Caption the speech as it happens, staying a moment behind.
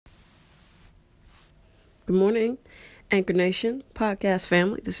Good morning, Anchor Nation podcast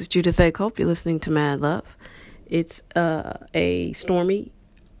family. This is Judith A. Cope. You're listening to Mad Love. It's a stormy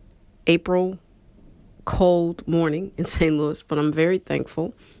April cold morning in St. Louis, but I'm very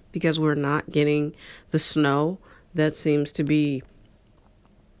thankful because we're not getting the snow that seems to be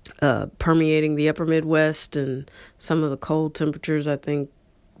permeating the upper Midwest and some of the cold temperatures. I think,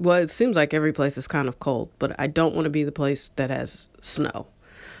 well, it seems like every place is kind of cold, but I don't want to be the place that has snow.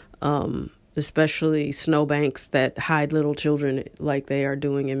 Especially snowbanks that hide little children like they are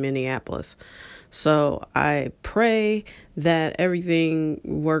doing in Minneapolis. So I pray that everything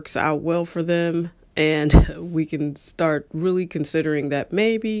works out well for them and we can start really considering that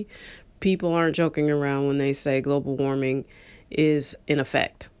maybe people aren't joking around when they say global warming is in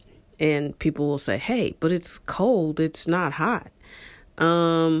effect. And people will say, hey, but it's cold, it's not hot.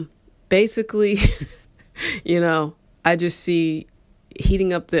 Basically, I just see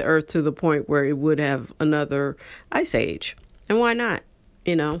heating up the earth to the point where it would have another ice age. And why not?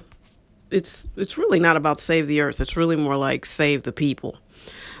 It's really not about save the earth. It's really more like save the people.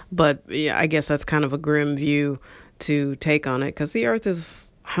 But yeah, I guess that's kind of a grim view to take on it because the earth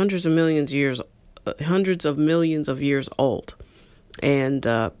is hundreds of millions of years old. And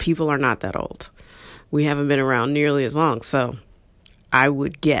people are not that old. We haven't been around nearly as long. So I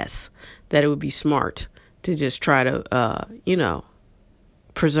would guess that it would be smart to just try to,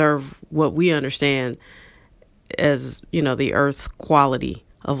 preserve what we understand as, the earth's quality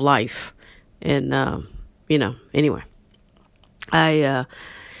of life. And, anyway, I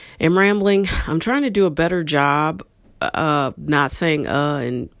am rambling. I'm trying to do a better job, not saying,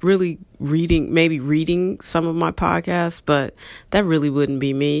 and really reading some of my podcasts, but that really wouldn't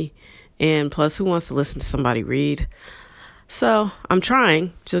be me. And plus, who wants to listen to somebody read? So I'm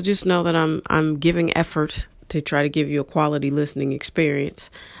trying. So just know that I'm giving effort to try to give you a quality listening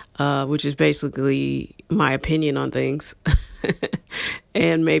experience, which is basically my opinion on things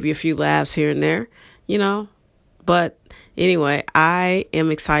and maybe a few laughs here and there, But anyway, I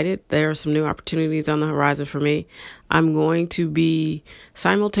am excited. There are some new opportunities on the horizon for me. I'm going to be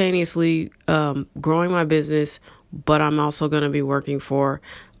simultaneously growing my business, but I'm also going to be working for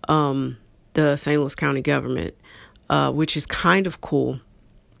the St. Louis County government, which is kind of cool.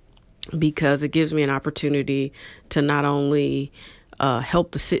 Because it gives me an opportunity to not only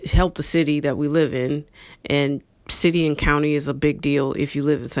help the city that we live in, and city and county is a big deal if you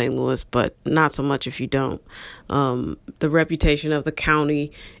live in St. Louis, but not so much if you don't. The reputation of the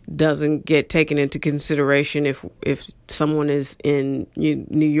county doesn't get taken into consideration if someone is in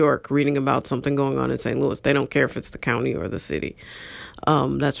New York reading about something going on in St. Louis. They don't care if it's the county or the city.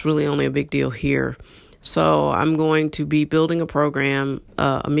 That's really only a big deal here. So I'm going to be building a program,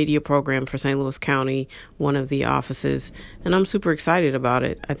 a media program for St. Louis County, one of the offices, and I'm super excited about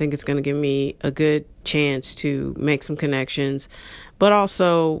it. I think it's going to give me a good chance to make some connections, but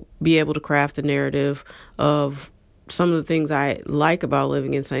also be able to craft the narrative of some of the things I like about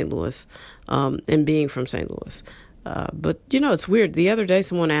living in St. Louis and being from St. Louis. But, it's weird. The other day,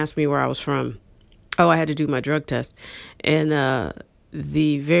 someone asked me where I was from. Oh, I had to do my drug test. And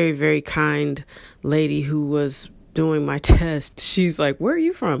the very, very kind lady who was doing my test, she's like, where are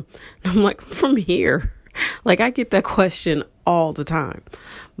you from? And I'm like, from here. Like, I get that question all the time.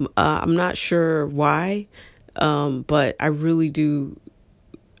 I'm not sure why, but I really do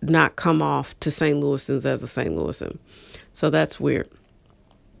not come off to St. Louisans as a St. Louisan. So that's weird.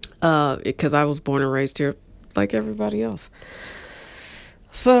 Because I was born and raised here like everybody else.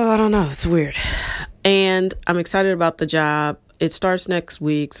 So I don't know. It's weird. And I'm excited about the job. It starts next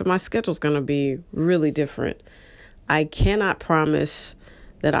week, so my schedule's going to be really different. I cannot promise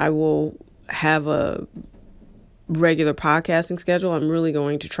that I will have a regular podcasting schedule. I'm really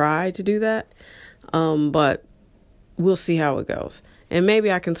going to try to do that, but we'll see how it goes. And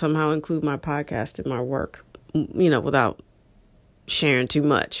maybe I can somehow include my podcast in my work, without sharing too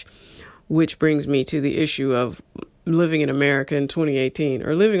much, which brings me to the issue of living in America in 2018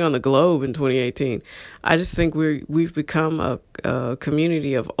 or living on the globe in 2018. I just think we've become a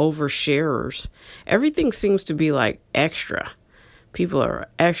community of oversharers. Everything seems to be like extra. People are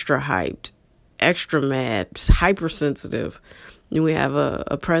extra hyped, extra mad, hypersensitive. And we have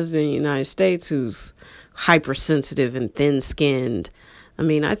a president of the United States who's hypersensitive and thin-skinned. I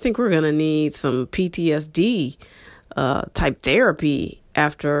mean, I think we're going to need some PTSD type therapy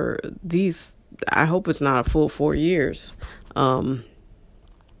after these. I hope it's not a full 4 years.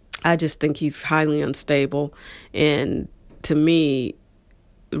 I just think he's highly unstable. And to me,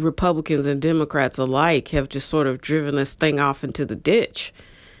 Republicans and Democrats alike have just sort of driven this thing off into the ditch.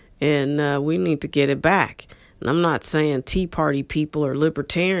 And we need to get it back. And I'm not saying Tea Party people or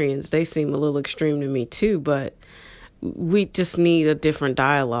libertarians, they seem a little extreme to me too, but we just need a different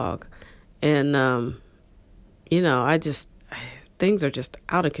dialogue. And, things are just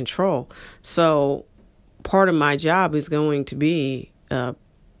out of control. So part of my job is going to be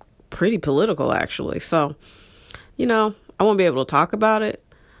pretty political, actually. So, I won't be able to talk about it,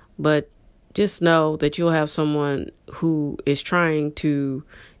 but just know that you'll have someone who is trying to,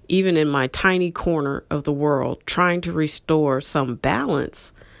 even in my tiny corner of the world, trying to restore some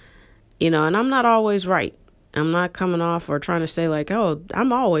balance, and I'm not always right. I'm not coming off or trying to say like, oh,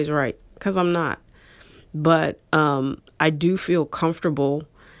 I'm always right, because I'm not. But I do feel comfortable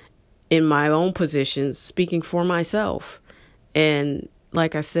in my own positions speaking for myself. And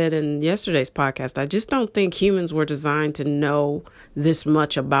like I said in yesterday's podcast, I just don't think humans were designed to know this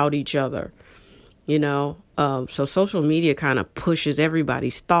much about each other. So social media kind of pushes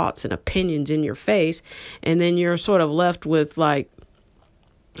everybody's thoughts and opinions in your face. And then you're sort of left with like,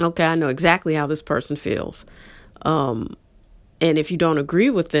 okay, I know exactly how this person feels. And if you don't agree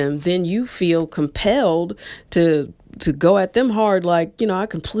with them, then you feel compelled to go at them hard. Like, I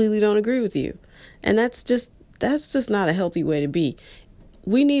completely don't agree with you. And that's just not a healthy way to be.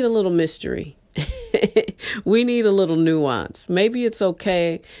 We need a little mystery. We need a little nuance. Maybe it's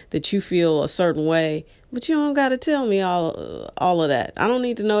okay that you feel a certain way, but you don't got to tell me all of that. I don't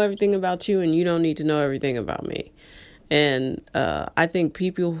need to know everything about you, and you don't need to know everything about me. And I think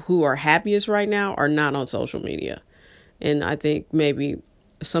people who are happiest right now are not on social media. And I think maybe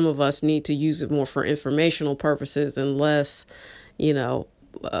some of us need to use it more for informational purposes and less,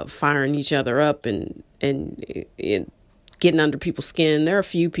 firing each other up and getting under people's skin. There are a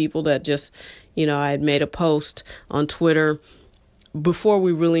few people that just, I had made a post on Twitter before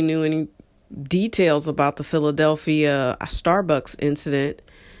we really knew any details about the Philadelphia Starbucks incident.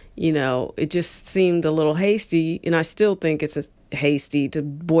 It just seemed a little hasty, and I still think it's hasty to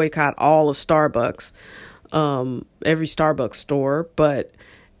boycott all of Starbucks, every Starbucks store. But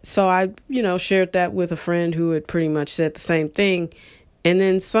so I, shared that with a friend who had pretty much said the same thing. And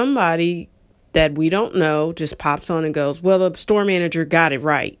then somebody that we don't know just pops on and goes, well, the store manager got it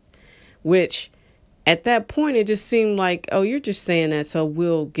right, which at that point, it just seemed like, oh, you're just saying that so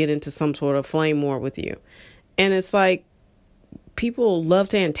we'll get into some sort of flame war with you. And it's like, people love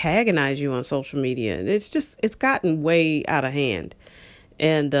to antagonize you on social media. It's gotten way out of hand.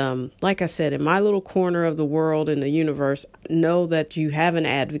 And like I said, in my little corner of the world and the universe, know that you have an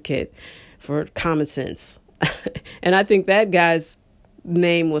advocate for common sense. And I think that guy's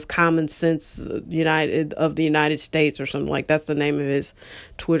name was Common Sense United of the United States or something like that's the name of his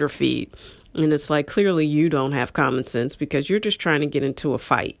Twitter feed. And it's like, clearly you don't have common sense because you're just trying to get into a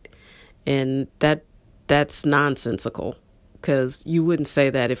fight. And that's nonsensical, because you wouldn't say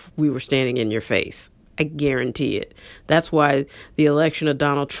that if we were standing in your face. I guarantee it. That's why the election of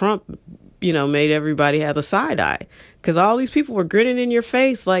Donald Trump, made everybody have a side eye, because all these people were grinning in your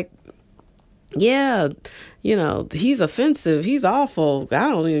face like, yeah, he's offensive. He's awful. I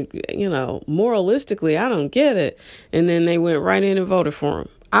don't even, moralistically, I don't get it. And then they went right in and voted for him,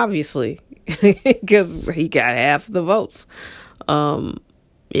 obviously, because he got half the votes.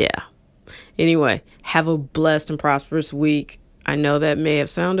 Yeah. Anyway, have a blessed and prosperous week. I know that may have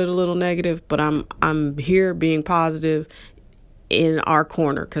sounded a little negative, but I'm here being positive in our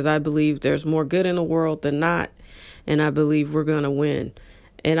corner, because I believe there's more good in the world than not. And I believe we're going to win.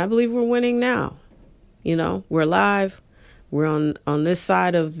 And I believe we're winning now. We're alive. We're on this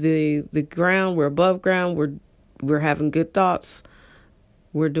side of the ground. We're above ground. We're having good thoughts.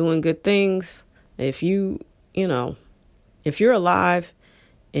 We're doing good things. If you're alive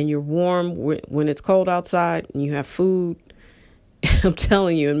and you're warm when it's cold outside and you have food, I'm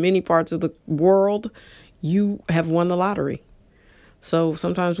telling you, in many parts of the world, you have won the lottery. So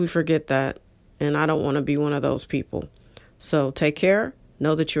sometimes we forget that. And I don't want to be one of those people. So take care.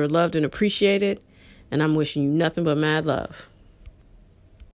 Know that you're loved and appreciated. And I'm wishing you nothing but mad love.